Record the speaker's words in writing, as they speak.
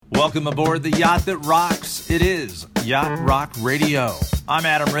Welcome aboard the yacht that rocks. It is Yacht Rock Radio. I'm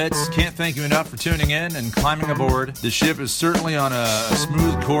Adam Ritz. Can't thank you enough for tuning in and climbing aboard. The ship is certainly on a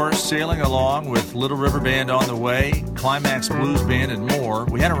smooth course, sailing along with Little River Band on the way, Climax Blues Band, and more.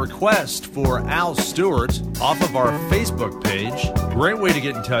 We had a request for Al Stewart off of our Facebook page. Great way to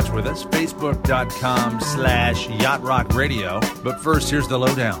get in touch with us, facebook.com/Yacht Rock Radio. But first, here's the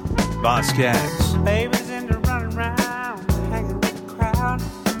lowdown. Boss Skaggs. Baby's into running around, hanging with the crowd,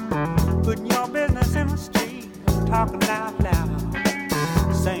 putting your business in the street, talking out loud,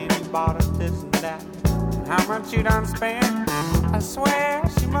 saying you bought us this and that, and how much you done spent. I swear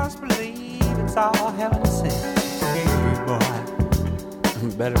she must believe it's all heaven sent. Hey boy,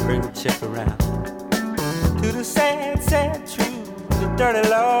 better bring the chick around to the sad, sad truth, the dirty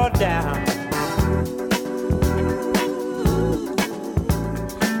low down.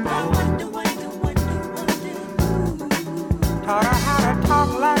 Taught her how to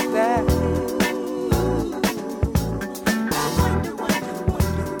talk like that.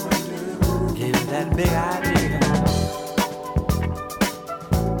 Gave her that big idea.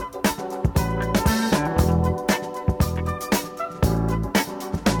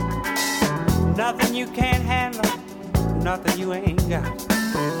 Nothing you can't handle, nothing you ain't got.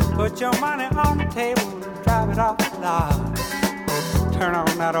 Put your money on the table and drive it off the lot. Turn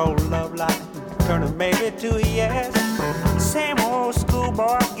on that old love light, turn a maybe to a yes. Same old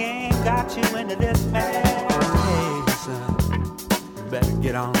schoolboy game got you into this mess. Hey son, you better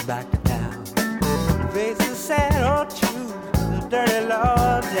get on back to town. Face the sad old truth, the dirty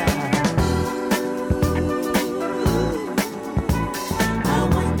law down.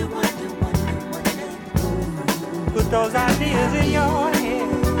 Put those ideas in your head.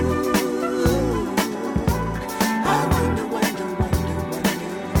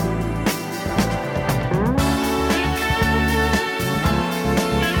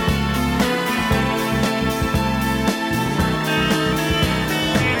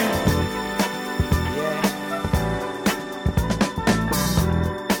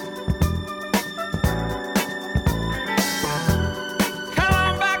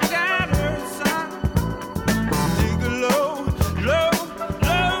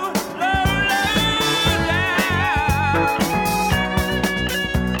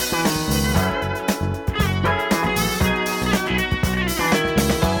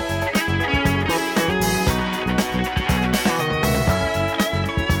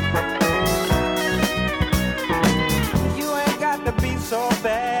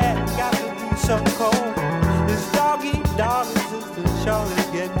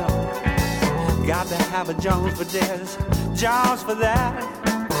 Jones for this, Jones for that.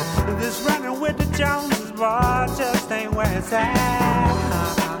 This running with the Joneses, boy, just ain't where it's at.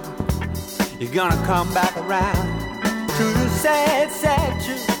 You're gonna come back around to the sad, sad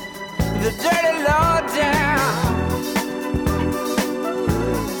truth, the dirty low down.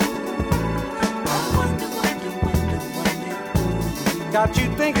 Got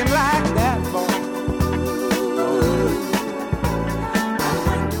you thinking like that, boy.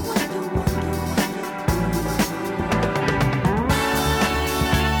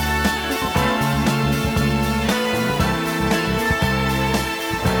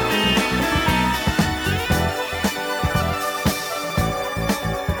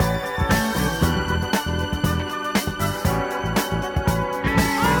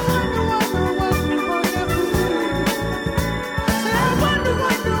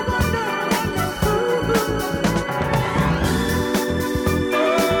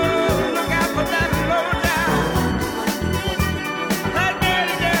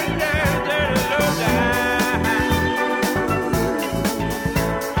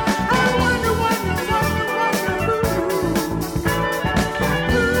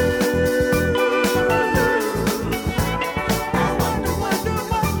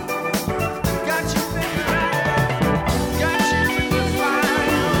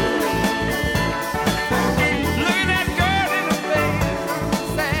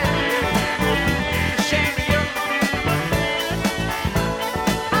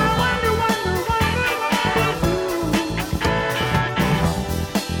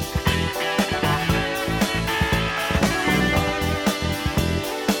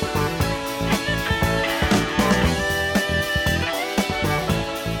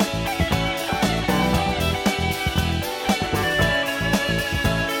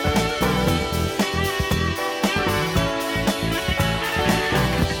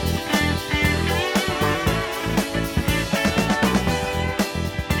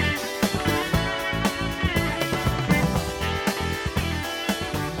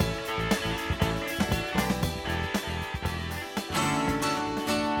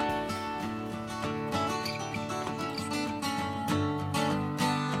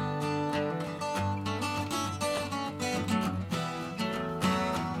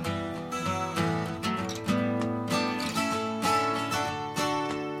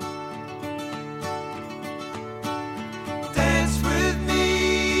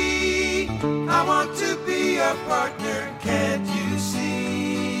 a partner, can't you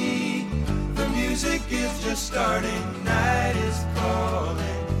see? The music is just starting, night is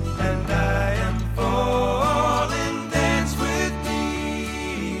calling, and I am falling, dance with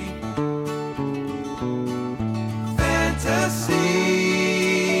me. Fantasy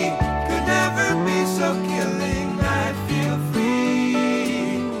could never be so killing, I feel free.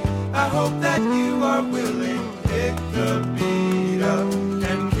 I hope that you are willing, pick the beat up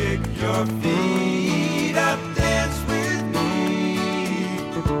and kick your feet up, dance with me.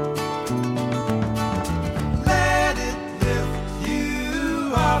 Let it lift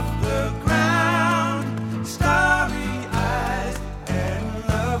you off the ground, starry eyes and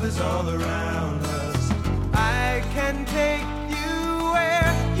love is all around us. I can take you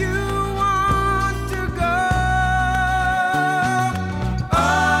where you want to go.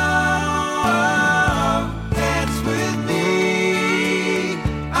 Oh, dance with me.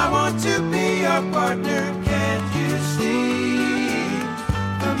 I want to be your partner, can't you see?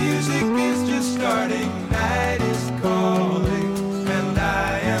 The music is just starting, night is calling, and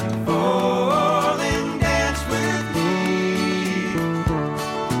I am falling, dance with me.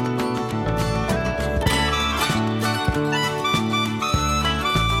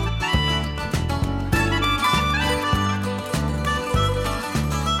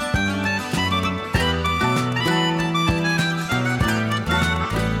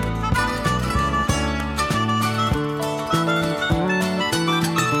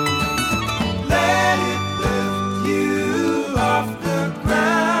 Let it lift you off the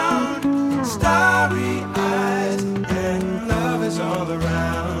ground, starry eyes and love is all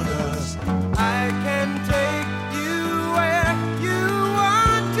around us. I can take you where you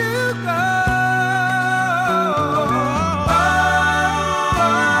want to go.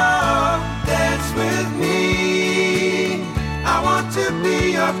 Oh, dance with me. I want to be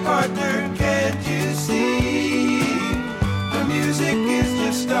your partner, can't you see? The music is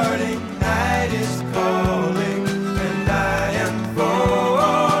just starting, night is calling, and I am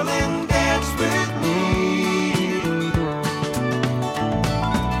falling, dance with me.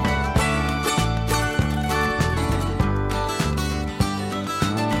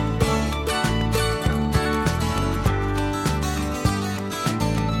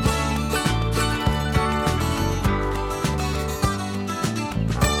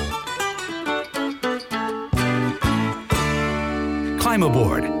 Climb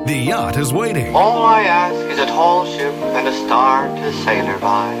aboard. The yacht is waiting. All I ask is a tall ship and a star to sail her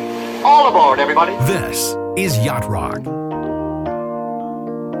by. All aboard, everybody. This is Yacht Rock.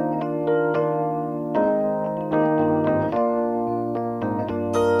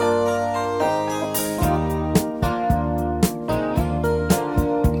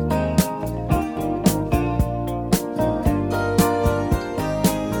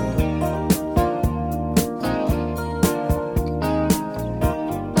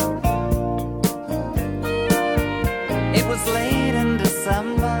 It was late in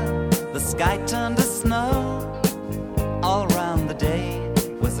December, the sky turned to snow. All around the day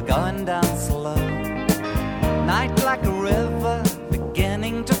was going down slow. Night like a river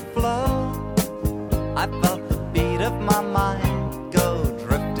beginning to flow. I felt the beat of my mind go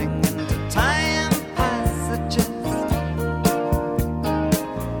drifting into time passages.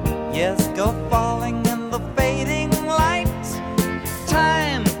 Yes, go falling in the fading light.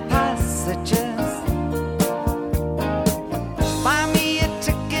 Time passages. Buy me a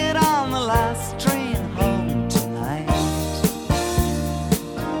ticket on the last train home tonight.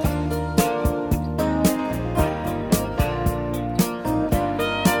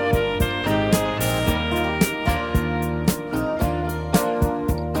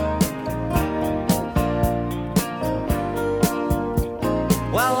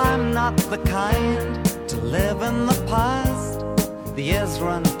 Well, I'm not the kind to live in the past. The years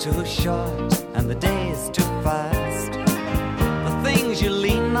run too short and the days too fast. The things you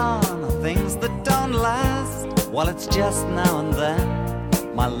lean on are things that don't last. Well, it's just now and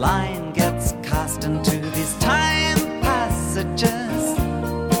then my line gets cast into these time passages.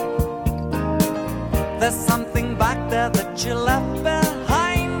 There's something back there that you left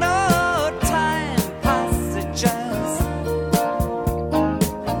behind. Oh, time passages.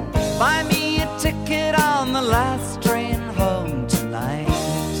 Buy me a ticket on the last train home tonight.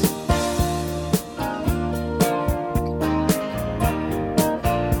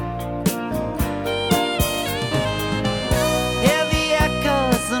 Hear the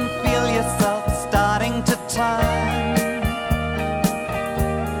echoes and feel yourself starting to turn.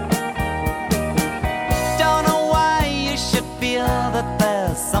 Don't know why you should feel that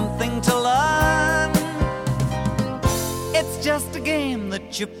there's something to learn. It's just a game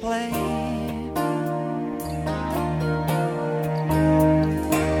that you play.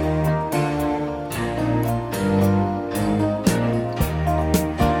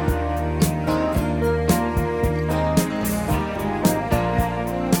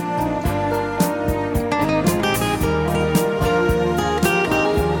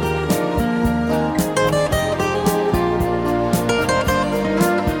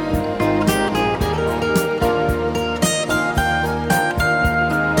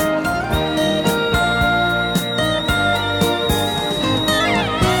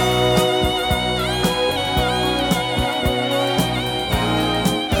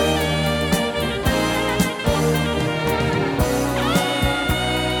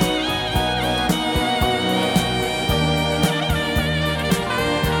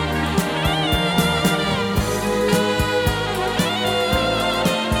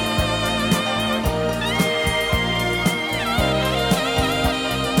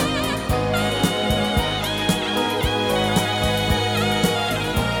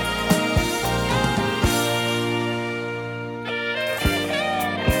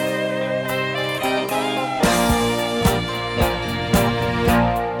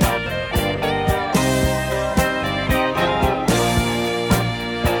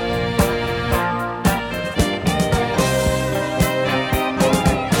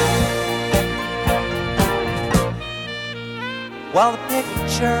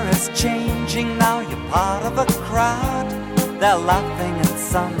 culture is changing now. You're part of a crowd. They're laughing at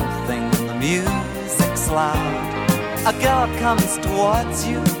something, the music's loud. A girl comes towards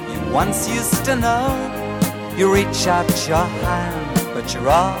you, you once used to know. You reach out your hand, but you're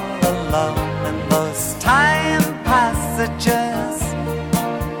all alone in those time passages.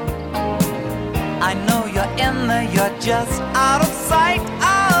 I know you're in there, you're just out of sight.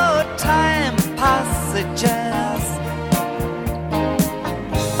 Oh, time passages.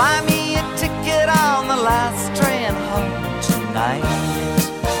 Buy me a ticket on the last train home tonight.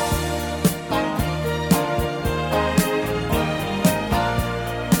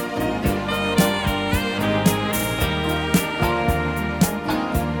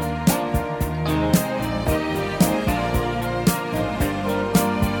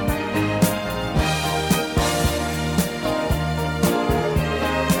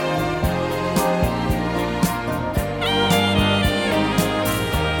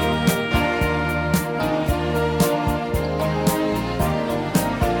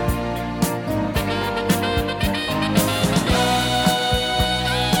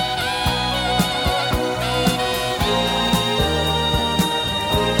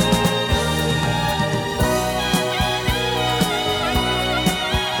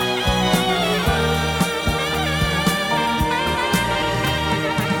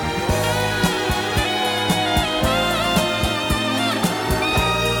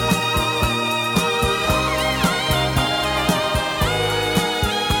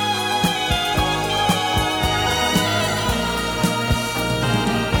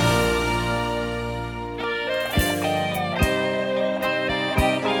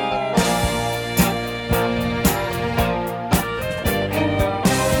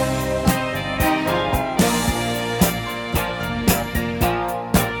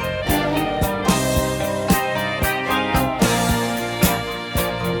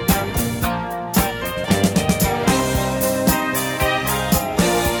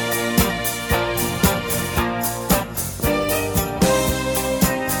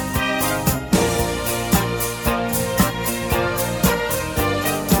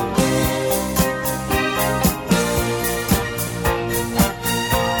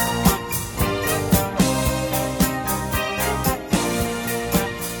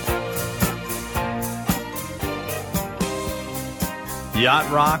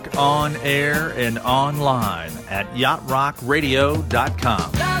 Yacht Rock on air and online at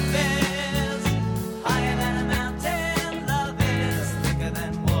yachtrockradio.com. Love is higher than a mountain. Love is thicker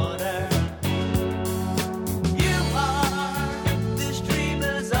than water. You are this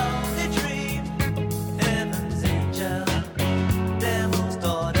dreamer's only dream. Heaven's angel, devil's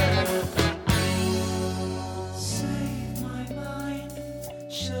daughter. Save my mind.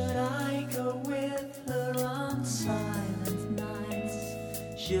 Should I go with her on silent nights?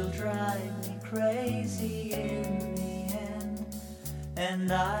 She'll drive me crazy in the end,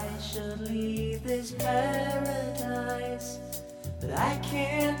 and I should leave this paradise, but I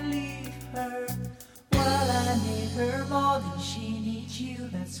can't leave her. Well, I need her more than she needs you.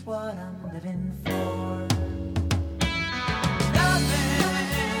 That's what I'm living for. Love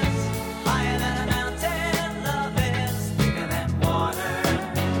is higher than a mountain. Love is thicker than water.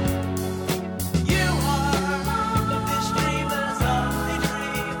 You are this dreamer's only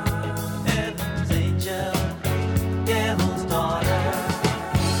dream. Heaven's angel, devil's daughter.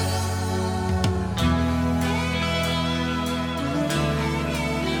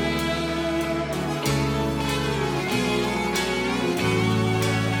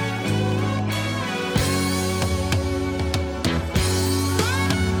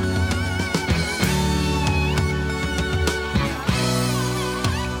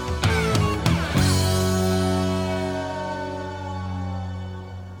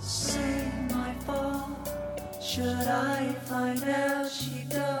 Say my fault. Should I find out she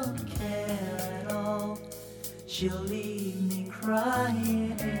don't care at all? She'll leave me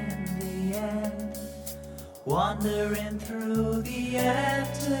crying in the end, wandering through the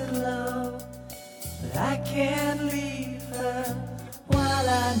afterglow. But I can't leave her. While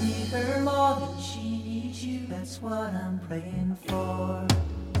I need her more than she needs you. That's what I'm praying for.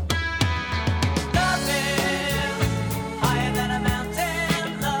 Love is higher than a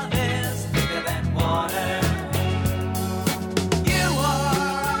mountain. Love is thicker than water. You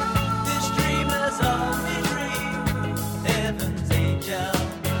are this dreamer's only dream. Heaven's angel,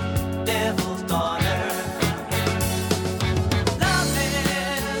 devil's daughter. Love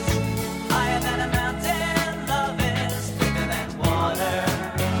is higher than a mountain. Love is thicker than water.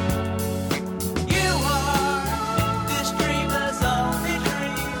 You are this dreamer's only dream.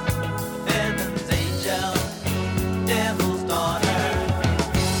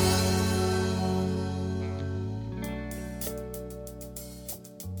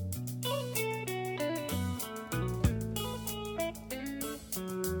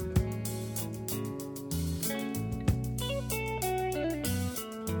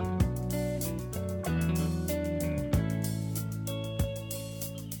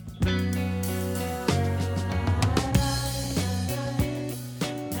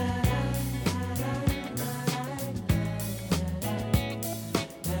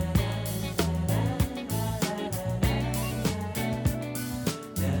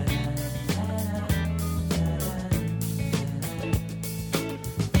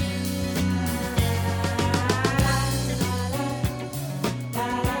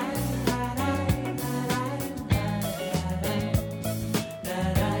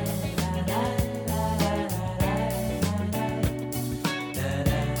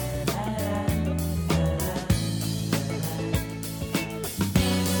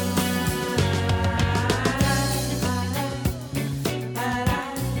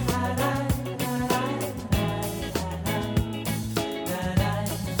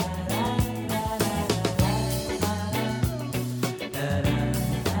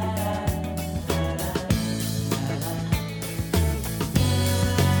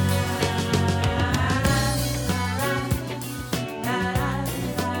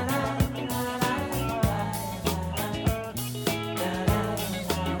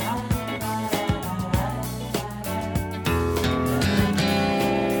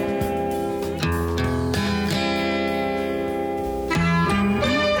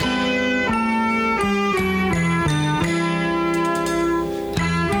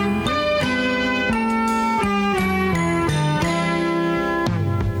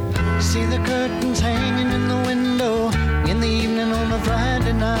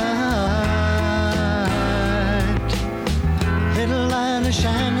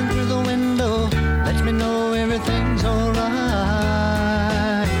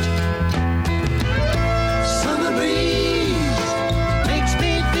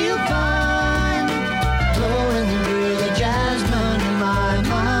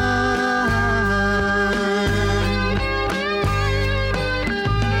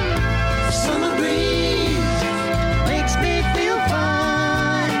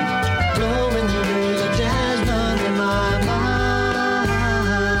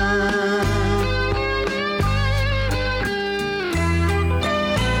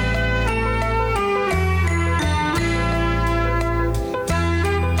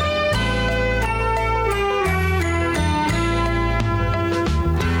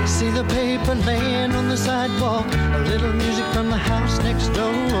 paper laying on the sidewalk, a little music from the house next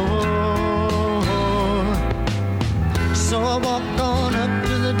door. So I walked on up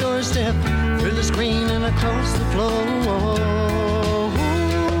to the doorstep, through the screen and across the floor.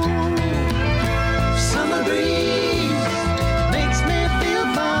 Summer breeze makes me feel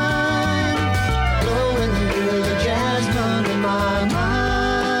fine, blowing through the jasmine in my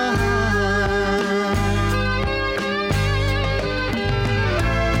mind.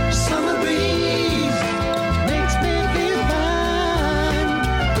 Summer breeze makes me feel fine,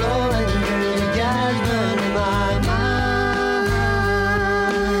 blowing through the jasmine in my mind.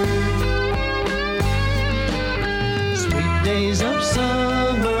 Sweet days of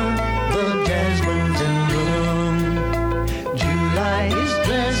summer, the jasmine's in bloom. July is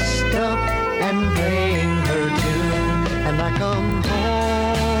dressed up and playing her tune, and I come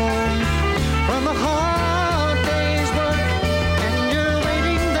home from a hard day's work, and you're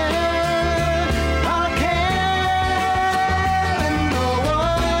waiting there, not a care in the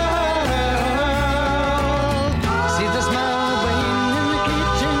world. See the smile waiting in the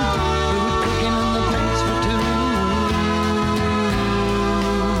kitchen, food cooking on the plates for two.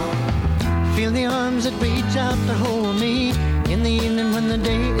 Feel the arms that reach out to hold me in the evening when the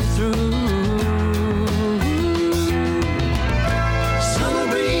day is through. Summer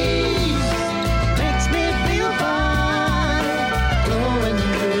breeze makes me feel fine, blowing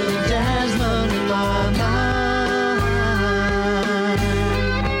through the jasmine in my mind.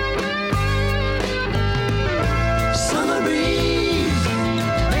 Summer breeze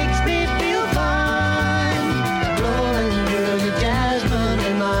makes me feel fine, blowing through the jasmine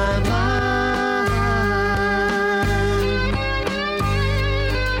in my mind.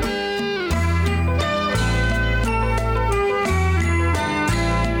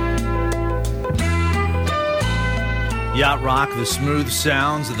 Yacht rock, the smooth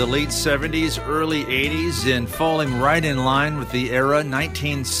sounds of the late 70s, early 80s, and falling right in line with the era,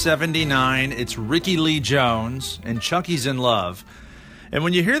 1979. It's Rickie Lee Jones and Chucky's in Love. And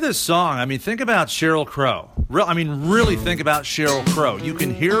when you hear this song, I mean, think about Sheryl Crow. Really think about Sheryl Crow. You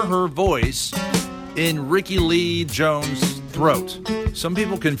can hear her voice in Rickie Lee Jones' throat. Some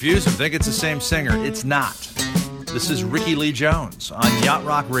people confuse them, think it's the same singer. It's not. This is Rickie Lee Jones on Yacht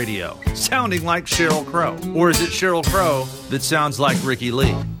Rock Radio, sounding like Sheryl Crow. Or is it Sheryl Crow that sounds like Rickie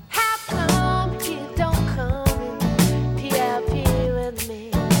Lee? How come you don't come and PLP with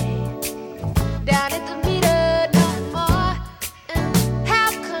me down at the meter no more? And how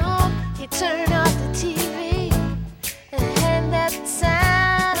come you turn off the TV and hand that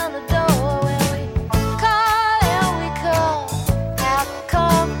sign on the door when we call and we call? How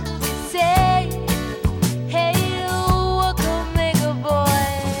come you say, hey, what could make a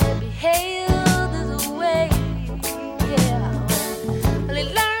boy behave this way? Yeah, well, he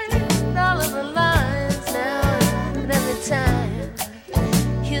learned all of the lines now, and every time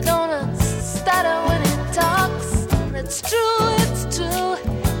he don't stutter when he talks. And it's true, it's true.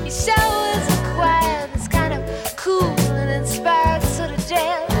 He shows a quiet that's kind of cool and inspired sort of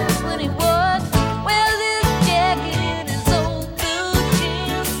jazz when he walks. Wears his jacket in his old blue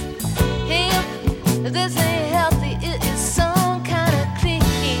jeans. Hey, if this ain't healthy, it is some kind of clean.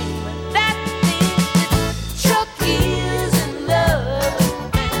 But that means Chucky's in love.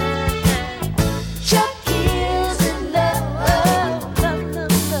 Chucky's in love. Love,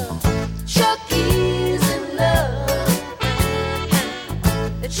 love, love. Chucky's in love.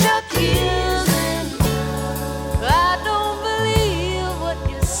 Chucky's in love. I don't believe what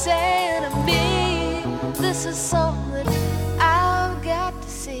you're saying to me. This is something I've got to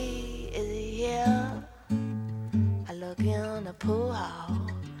see. Is he here? I look in the pool hall.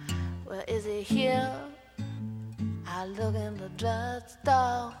 Well, is he here? I look in the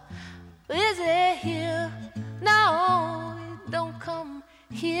drugstore. Is he here? No, he don't come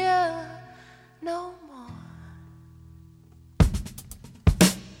here no more.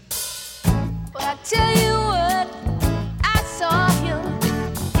 Well, I tell you what, I saw him.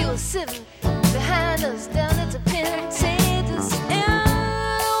 He was sitting behind us down at the Pentateuch,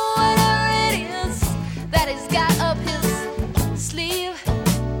 and whatever it is that he's got up his sleeve,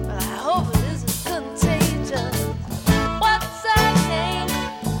 well, I hope it isn't contagious. What's her name?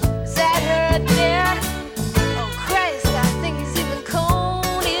 Is that her there? Oh Christ, I think he's even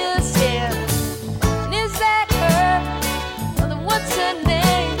combed his hair. And is that her? Well, then what's her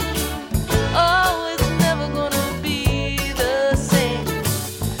name? Oh, it's never gonna be the same.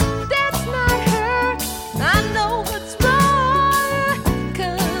 That's not her. I know what's wrong.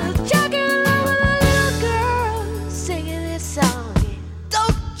 'Cause Chucky in love with a little girl singing this song.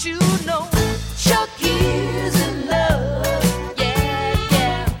 Don't you know Chucky's in love? Yeah,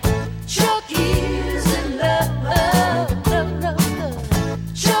 yeah. Chucky's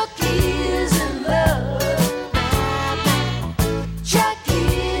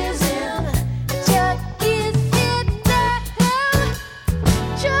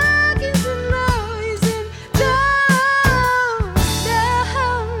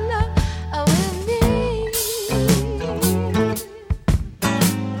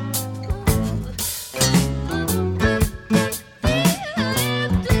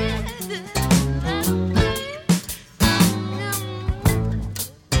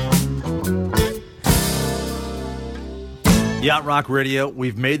Yacht Rock Radio,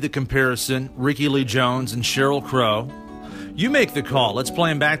 we've made the comparison. Rickie Lee Jones and Sheryl Crow. You make the call. Let's play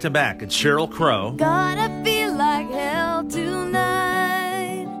them back to back. It's Sheryl Crow. God, I feel like hell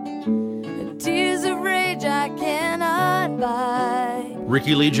tonight. Tears of rage I cannot buy.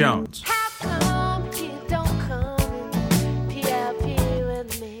 Rickie Lee Jones. How come you don't come and PLP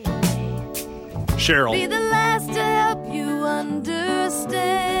with me? Sheryl. Be the last to help you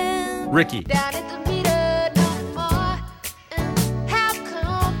understand. Rickie. Down at the meter no more. How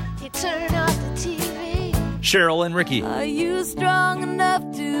come you turn off the TV? Sheryl and Rickie. Are you strong enough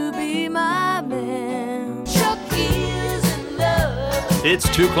to be my man? Chuck is in love. It's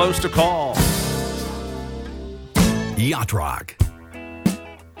too close to call. Yacht Rock.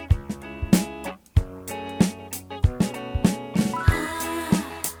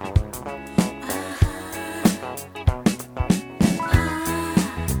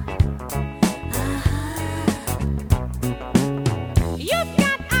 You've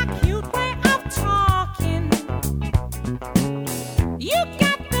got a cute way of talking. You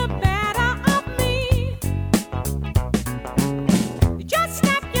got the better of me. Just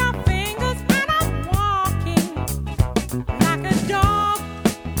snap your fingers and I'm walking like a dog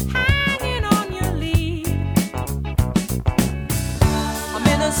hanging on your lead. I'm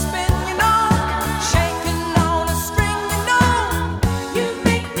in a spin, you know, shaking on a string, you know. You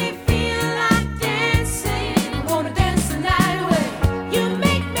make me feel like dancing. I'm gonna dance the night away. You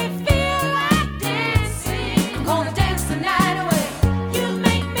make me feel like dancing. I'm gonna dance the night away. You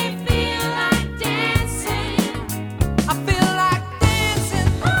make me feel like dancing. I feel like dancing,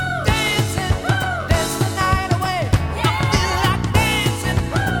 dancing, dance the night away. I feel like dancing,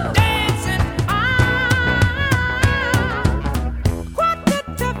 dancing. Quarter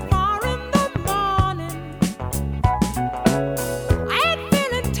to 4 in the morning. I ain't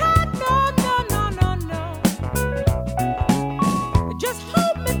feeling tight, no, no, no, no, no. Just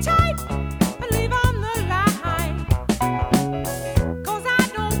hold me tight and leave on the line. 'Cause I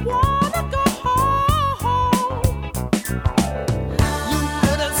don't wanna go home. You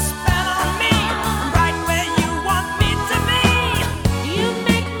put a spell on me, right where you want me to be. You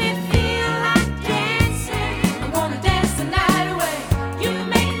make me feel like dancing. I'm gonna dance the night away. You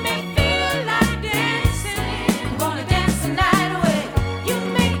make me feel like dancing. I'm gonna dance the night away. You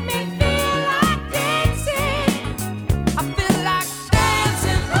make me feel like dancing. I feel like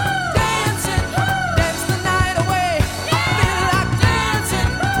dancing, dancing, dance the night away. I feel like dancing,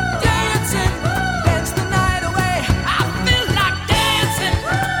 dancing, dance the night away. I feel like dancing,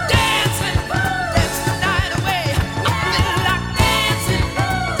 dancing, dance the night away. I feel like dancing,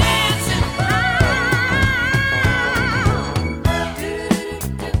 dancing.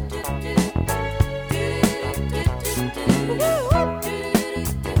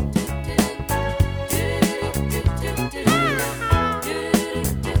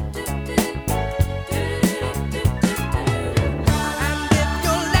 And if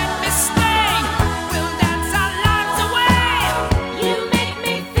you'll let me stay, we'll dance our lives away. You make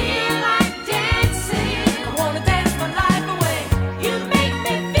me feel like dancing. I wanna dance my life away. You make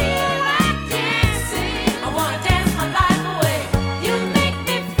me feel like dancing. I wanna dance my life away. You make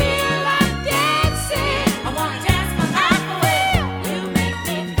me feel like dancing. I wanna dance my life away. You make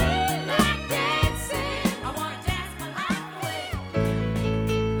me feel like dancing. I wanna dance my life away.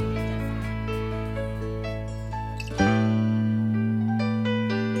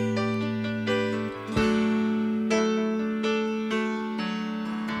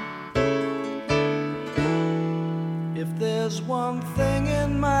 If there's one thing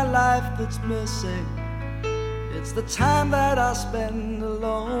in my life that's missing, it's the time that I spend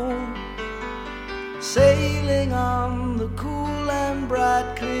alone, sailing on the cool and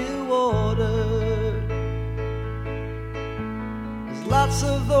bright clear water. There's lots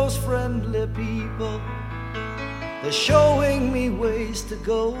of those friendly people, they're showing me ways to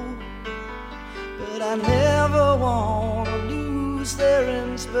go, but I never want to lose their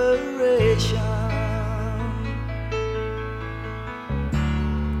inspiration.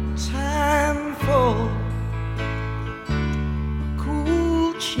 Time for a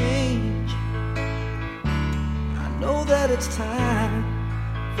cool change. I know that it's time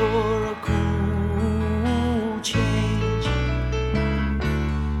for a cool change.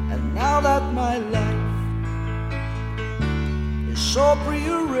 And now that my life is so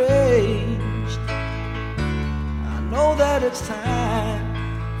prearranged, I know that it's time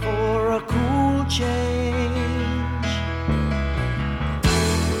for a cool change.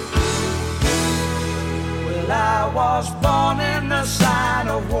 I was born in the sign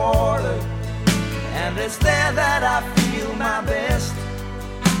of water, and it's there that I feel my best.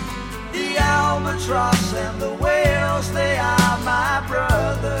 The the albatross and the whales, they are my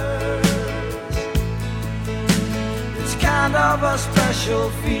brothers. It's kind of a special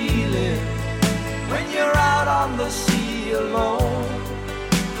feeling when you're out on the sea alone,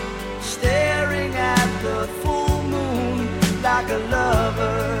 staring at the full moon like a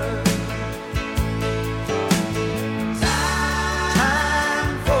lover.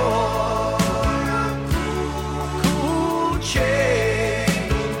 Time for a cool change.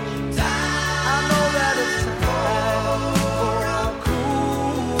 I know that it's time for a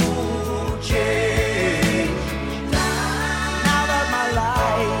cool change. Now that my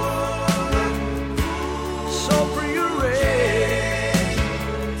life so prearranged,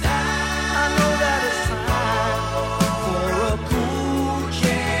 I know that it's time for a cool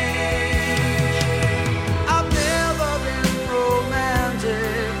change. I've never been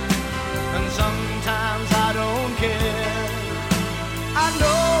romantic, and sometimes I don't care. I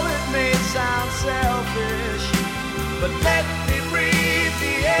know it may sound selfish, but let me breathe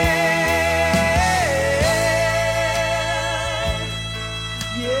the air.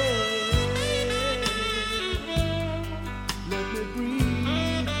 Yeah, let me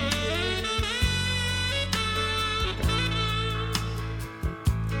breathe the air.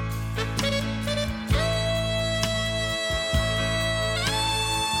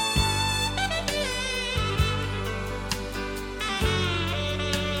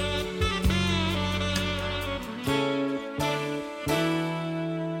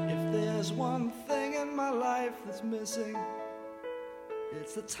 If there's one thing in my life that's missing,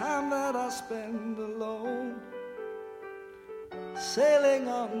 it's the time that I spend alone, sailing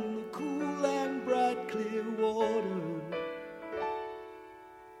on the cool and bright clear water.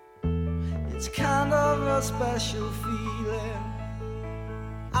 It's kind of a special feeling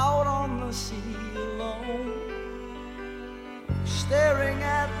out on the sea alone, staring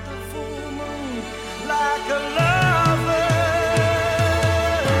at the full moon like a lover.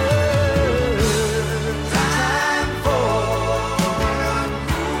 Time for a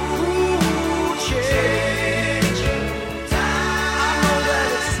cool change. I know that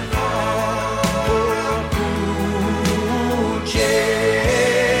it's time for a cool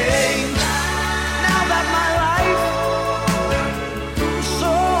change. Now that my life is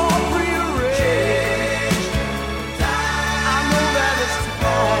so prearranged, I know that it's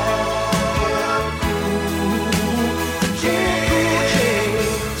time for a cool change.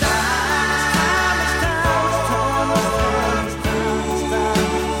 Time is time for a cool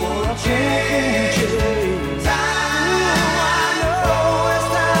change. I know it's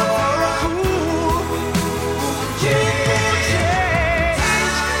time for a cool change.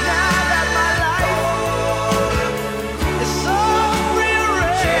 Now that my life is so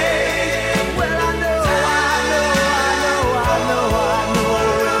rearranged, well I know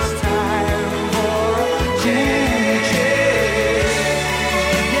it's time for a change.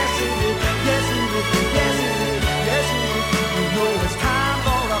 Yes it is, yes it is, yes it is, yes it is. You know it's time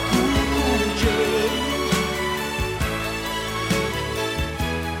for a cool change.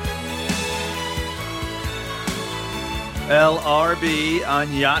 LRB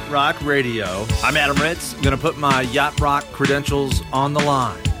on Yacht Rock Radio. I'm Adam Ritz. I'm going to put my Yacht Rock credentials on the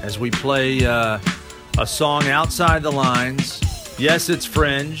line as we play a song outside the lines. Yes, it's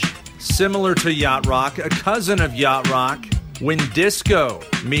fringe, similar to Yacht Rock, a cousin of Yacht Rock. When disco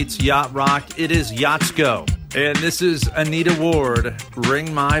meets Yacht Rock, it is Yachtsko. And this is Anita Ward,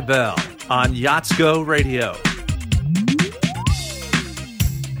 Ring My Bell, on Yachtsko Radio.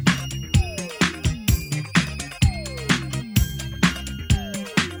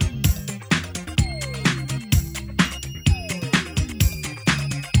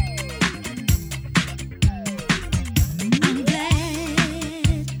 I'm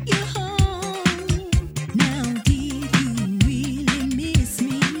glad you're home. Now, did you really miss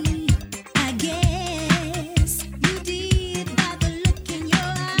me? I guess you did by the look in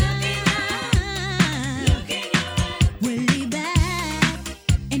your eyes. Looking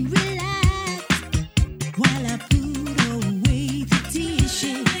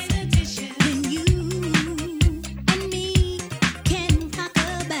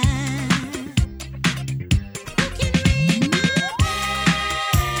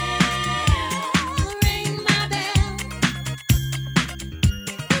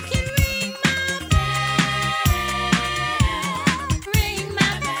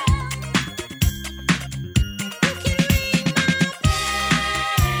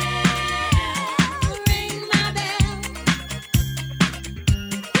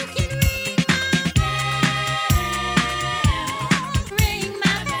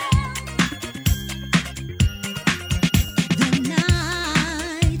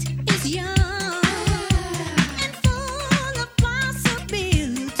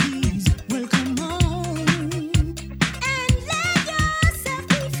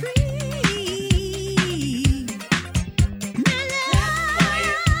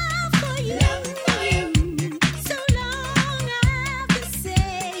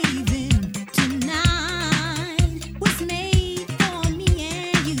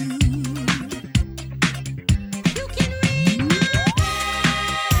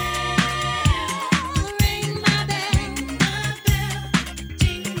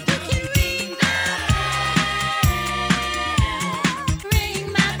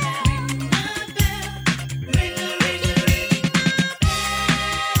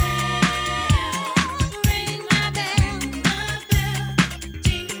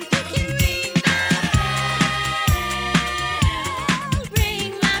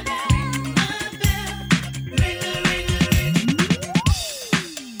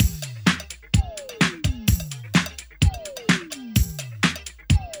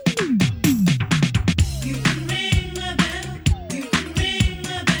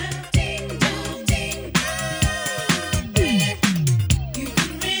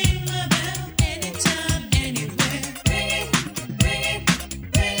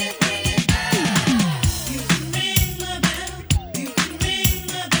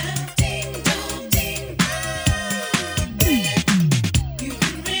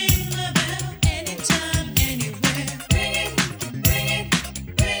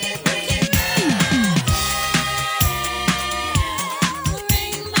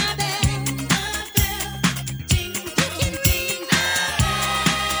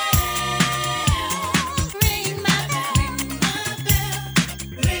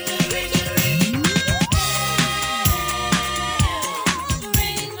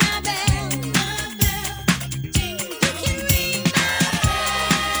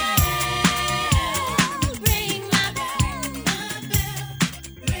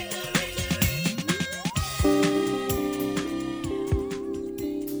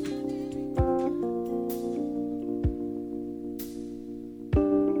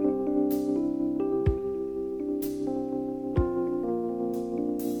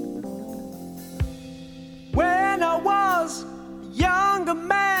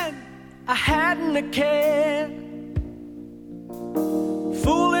I hadn't a care.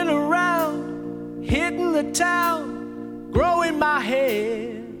 Fooling around, hitting the town, growing my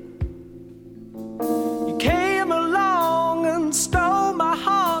hair. You came along and stole my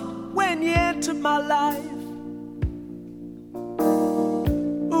heart when you entered my life.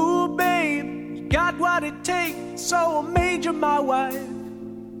 Ooh, babe, you got what it takes, so I made you my wife.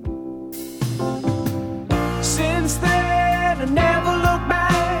 Since then, I never look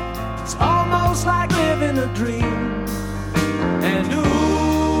back. It's almost like living a dream. And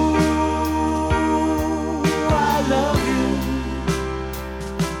ooh, I love you.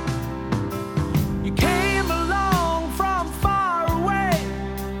 You came along from far away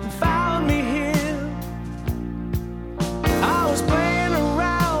and found me here. I was playing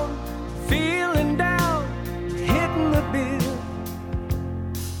around, feeling down, hitting the bill.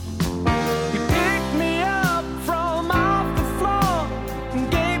 You picked me up from off the floor and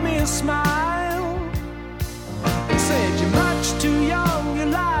gave me a smile. Said you're much too young, your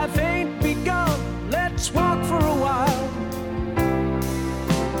life ain't begun. Let's walk for a while.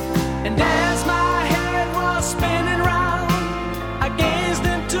 And as my head was spinning round, I gazed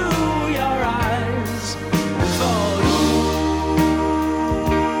into your eyes and thought, ooh,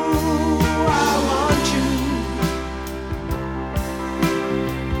 I want you.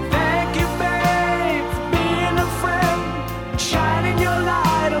 Thank you, babe, for being a friend, shining your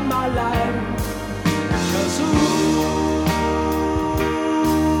light on my life. 'Cause ooh,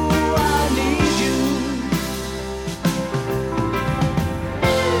 I need you.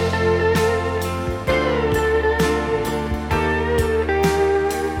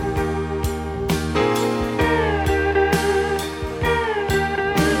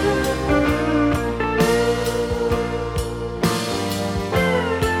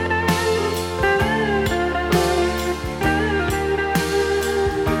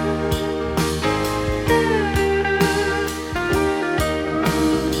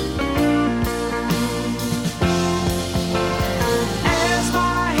 As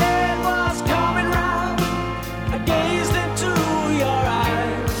my head was coming round, I gazed into your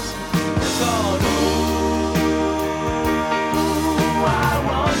eyes and thought, ooh, I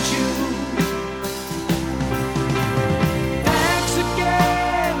want you. Thanks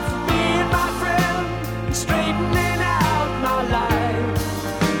again for being my friend and straightening out my life.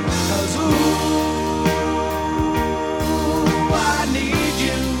 'Cause ooh, I need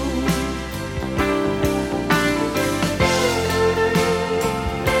you.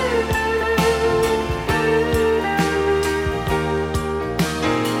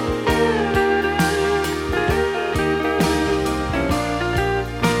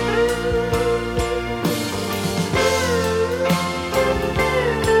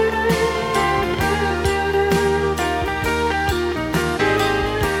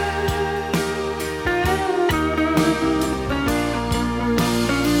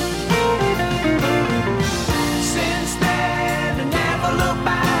 Since then, I never look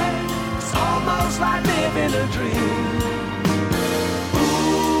back. It's almost like living a dream.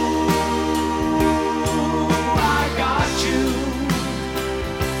 Ooh, I got you.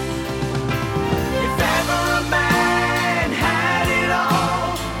 If ever a man had it all,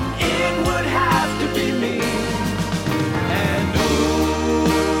 it would have to be me. And ooh,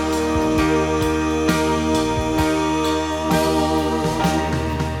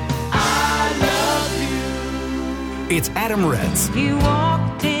 I love you. It's Adam Ritz You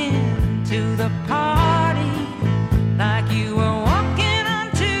walked into the party like you were walking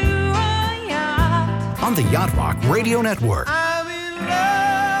onto a yacht. on the Yacht Rock Radio Network. I'm in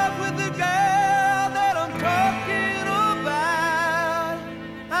love with the girl that I'm talking about.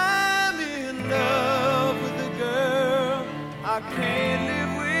 I'm in love with the girl I can't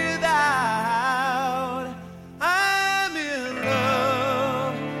live without. I'm in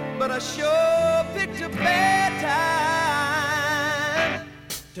love, but I sure picked a bad time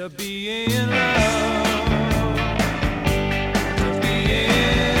to be in love. To be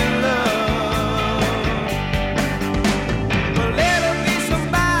in love. But let her be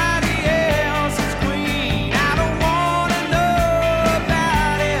somebody else's queen. I don't wanna know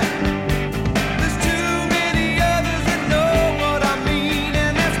about it. There's too many others that know what I mean,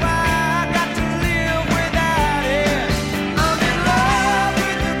 and that's why I got to live without it. I'm in love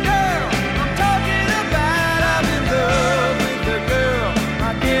with the girl I'm talking about. I'm in love with the girl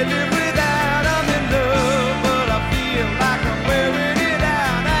I can't live without. I'm in love.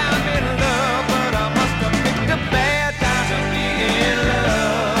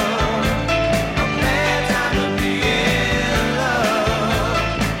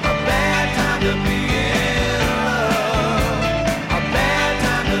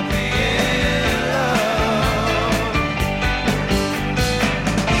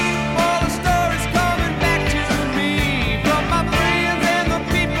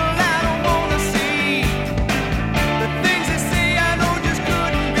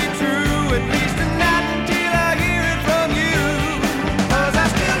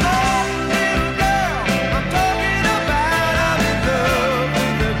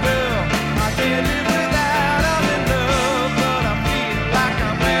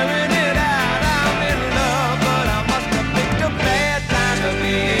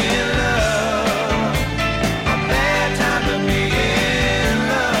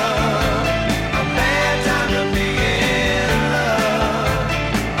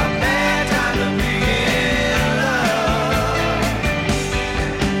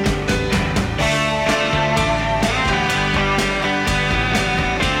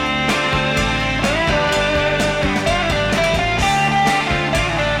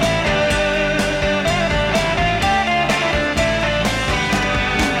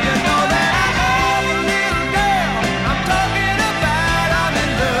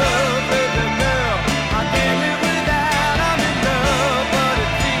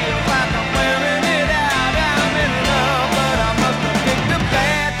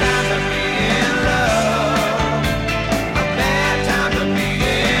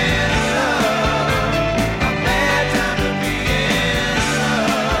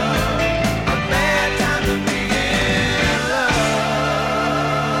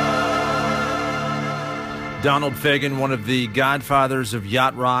 Donald Fagen, one of the godfathers of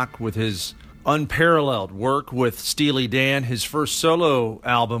yacht rock, with his unparalleled work with Steely Dan. His first solo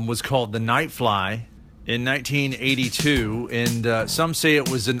album was called The Nightfly in 1982, and some say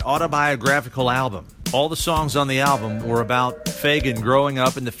it was an autobiographical album. All the songs on the album were about Fagen growing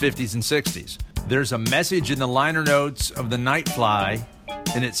up in the 50s and 60s. There's a message in the liner notes of The Nightfly,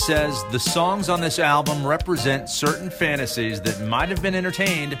 and it says, the songs on this album represent certain fantasies that might have been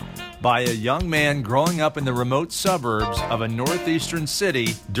entertained by a young man growing up in the remote suburbs of a northeastern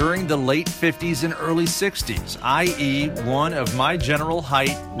city during the late 50s and early 60s, i.e. one of my general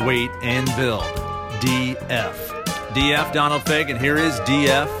height, weight, and build. DF. DF, Donald Fagen. Here is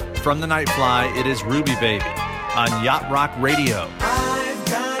DF from The Nightfly. It is Ruby Baby on Yacht Rock Radio. I've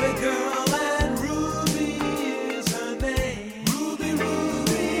got a girl and Ruby is her name. Ruby,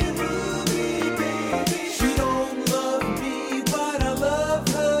 Ruby, Ruby, baby. She don't love me, but I love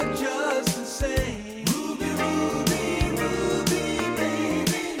her just the same. Ruby, Ruby, Ruby,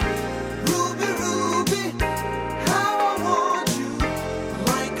 baby. Ruby, Ruby, how I want you.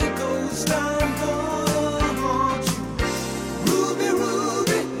 Like a ghost, I'm gonna haunt you. Ruby,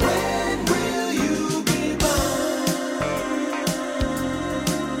 Ruby, when will you be mine?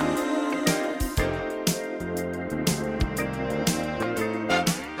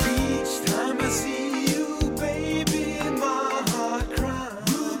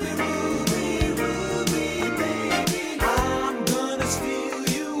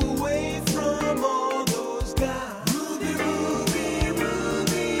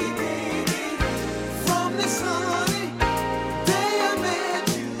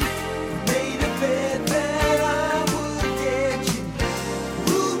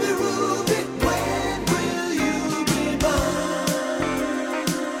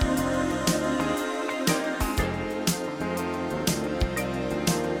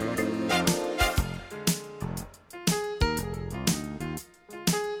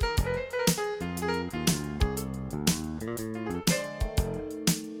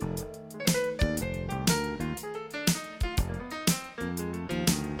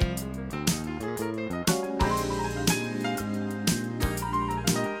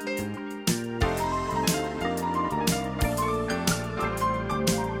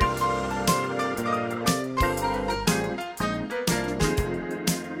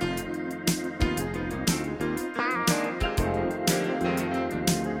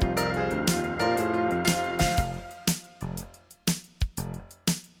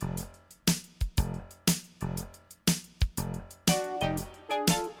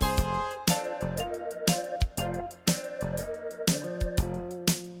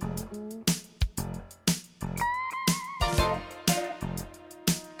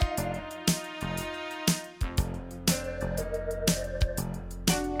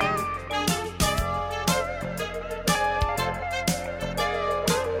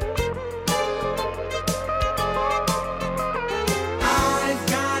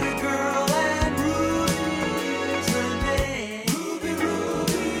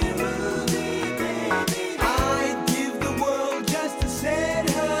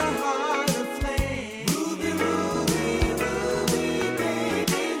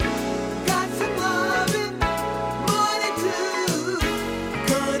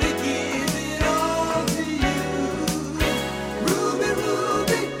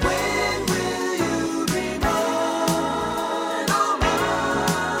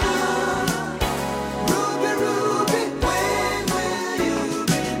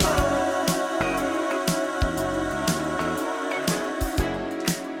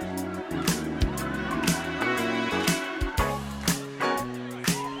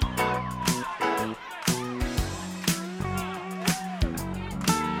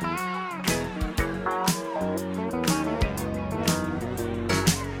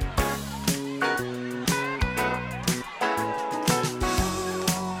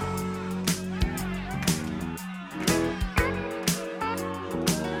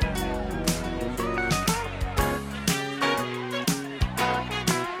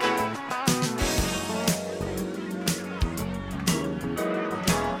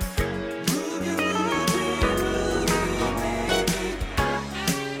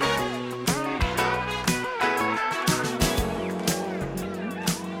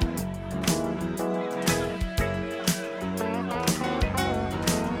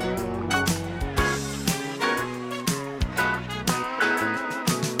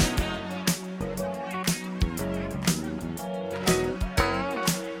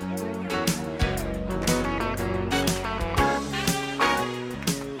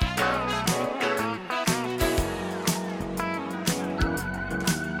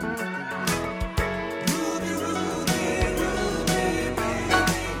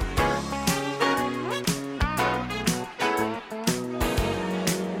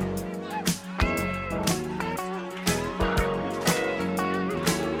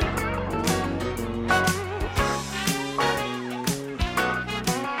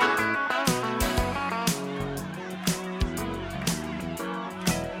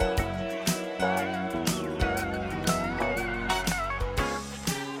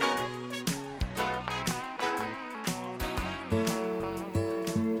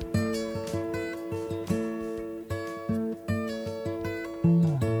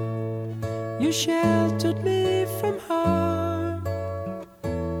 You sheltered me from harm,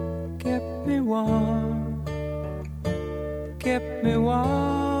 kept me warm, kept me warm.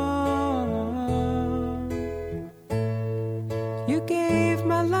 You gave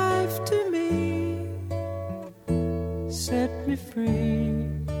my life to me, set me free,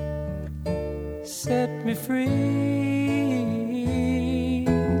 set me free.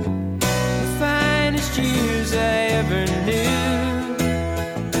 The finest years I ever knew,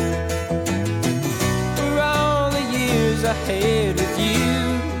 I had with you,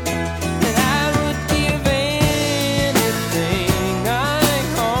 and I would give anything I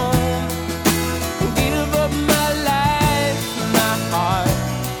own, give up my life, my heart,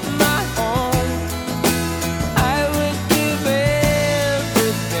 my home. I would give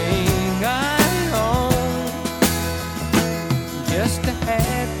everything I own just to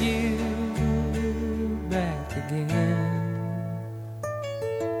have you back again.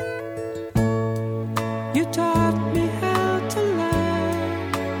 You taught me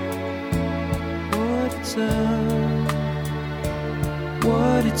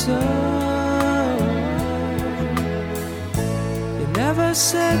what it's all. You never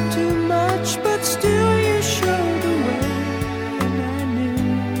said too much, but still you showed the way, and I knew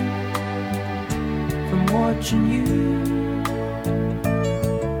from watching you.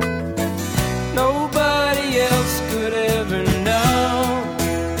 Nobody else could ever know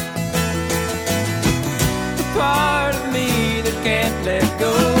the part of me that can't let go.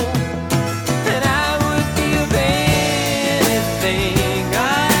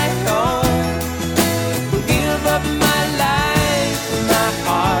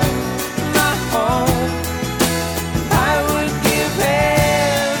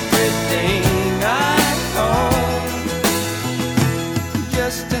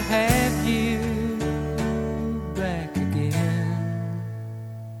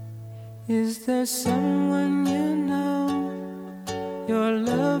 Is there someone you know, you're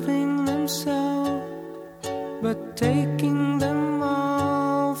loving them so, but taking them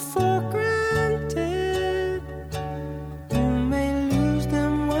all for granted? You may lose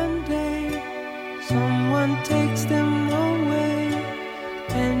them one day, someone takes them away,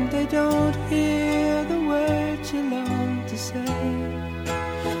 and they don't hear the words you long to say.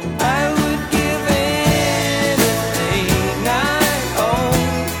 I would give anything I own,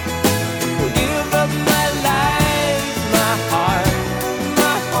 give up my life, my heart,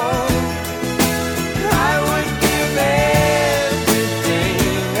 my home. I would give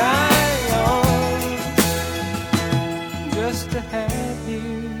everything I own just to have you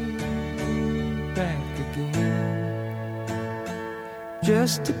back again,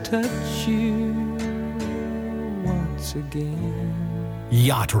 just to touch you once again.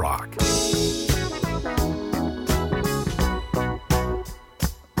 Yacht Rock.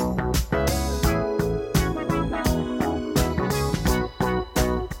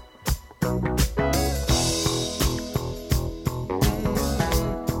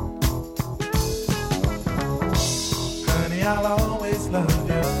 I'll always love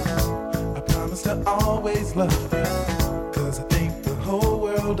you. I promise to always love you, 'cause I think the whole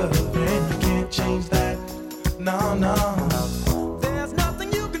world of you, and you can't change that. No, no. There's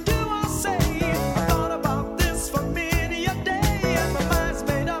nothing you can do or say. I thought about this for many a day, and my mind's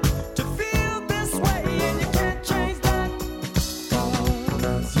made up to feel this way, and you can't change that.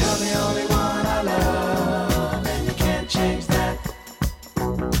 'Cause you're the only one I love, and you can't change that.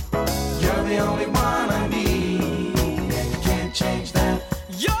 You're the only one I need, change that.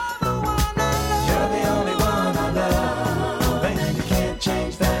 You're the one I love. You're the only one I love, and you can't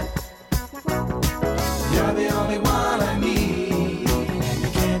change that. You're the only one I need, and you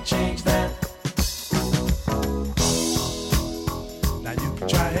can't change that. Now you can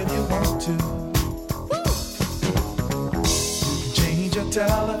try if you want to. You can change your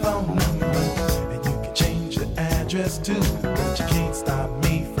telephone number, and you can change your address too, but you can't stop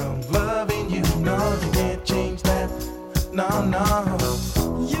me from loving you. No, you can't change that. No, no.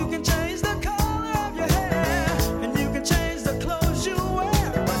 You can change the color of your hair, and you can change the clothes you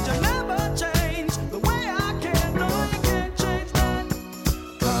wear, but you'll never change the way I care. No, you can't change that.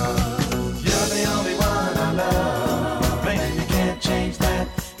 'Cause you're the only one I love, and you can't change that.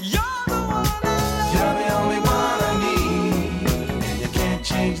 You're the one I love. You're the only one I need, and you can't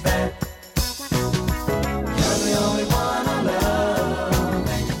change that. You're the only one I love,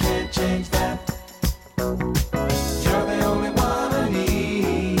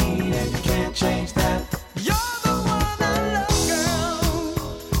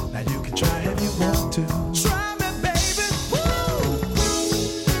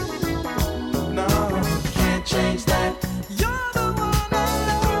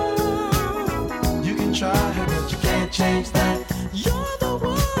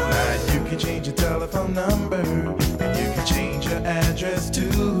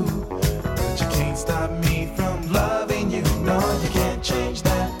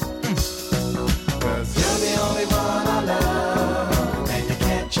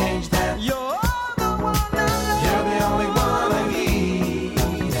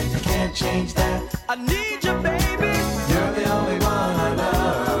 change that. I need you, baby. You're the only one I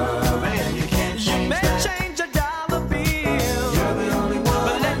love, and you can't change You may that. change a dollar bill, You're the only one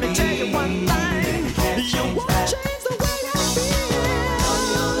but let me tell you one thing. you can't You change won't that. change the way I feel.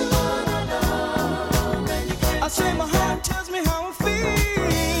 I say my heart tells me how I feel.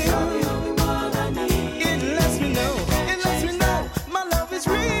 It lets me know my love is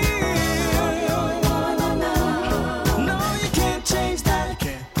real. No, you can't change that.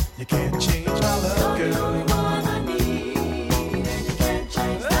 You can't change my love, girl. Well, I need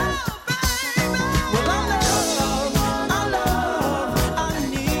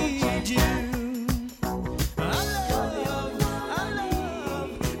you.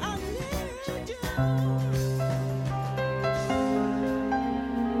 I need you.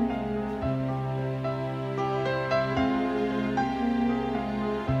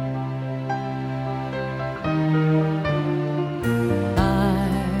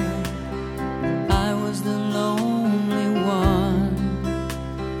 I was the lonely one,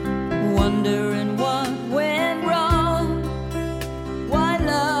 wondering what went wrong, why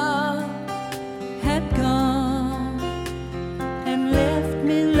love had gone and left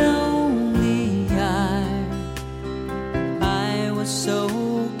me lonely. I was so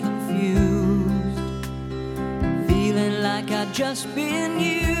confused, feeling like I'd just been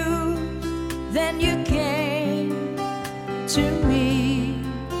used. Then you came to me,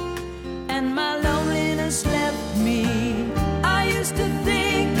 and my loneliness left me. I used to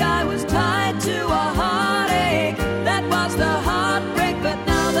think I was tied to a heartache. That was the heartbreak, but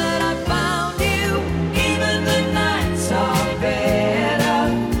now that I found you, even the nights are better.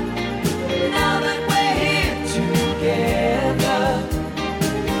 Now that we're here together,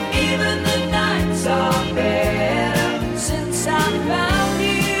 even the nights are better since I found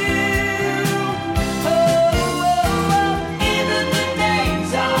you. Even the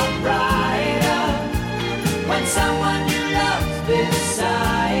days are brighter when someone you love's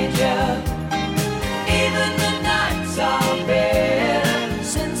beside you. Even the nights are better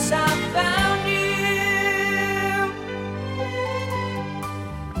since I found you.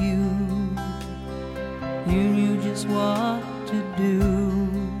 You knew just what to do,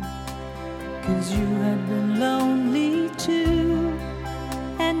 'cause you had been lonely too,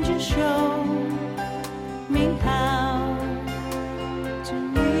 and you showed me how to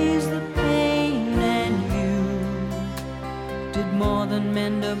ease the pain, and you did more than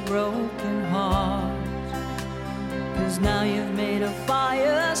mend a broken heart, 'cause now you've made a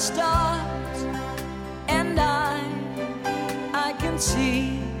fire start, and I can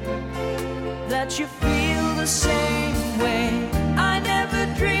see that you feel the same way. I never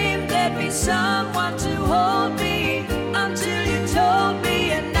dreamed there'd be someone to hold me until you told me,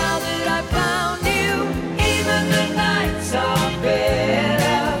 and now that I found you, even the nights are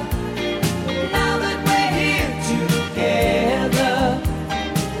better. Now that we're here together,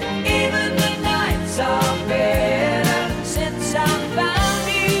 even the nights are better since I found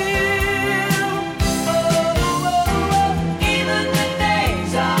you. Even the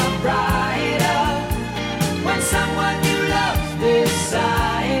days are brighter when someone you love's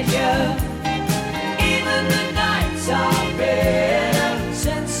beside you. Even the nights are better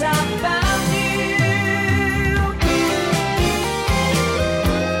since I found you.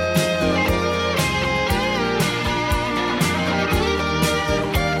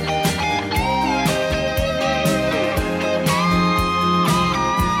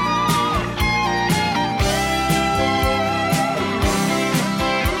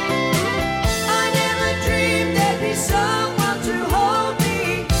 I never dreamed there'd be someone to hold me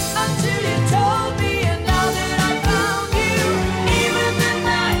until you told me, and now that I found you, even the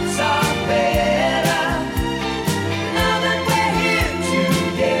nights are better. Now that we're here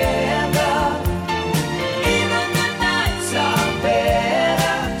together, even the nights are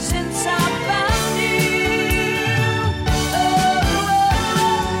better since I found you.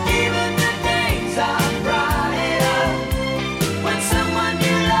 Even the days are brighter when someone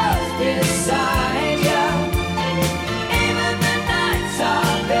you love's beside you. Even the nights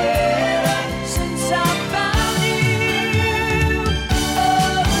are better since I found you.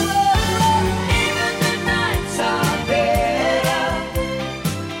 Even the nights are better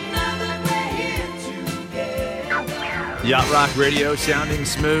now that we're here together. Yacht Rock Radio sounding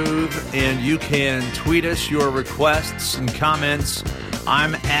smooth, and you can tweet us your requests and comments.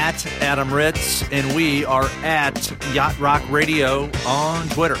 I'm at Adam Ritz, and we are at Yacht Rock Radio on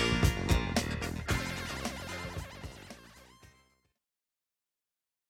Twitter.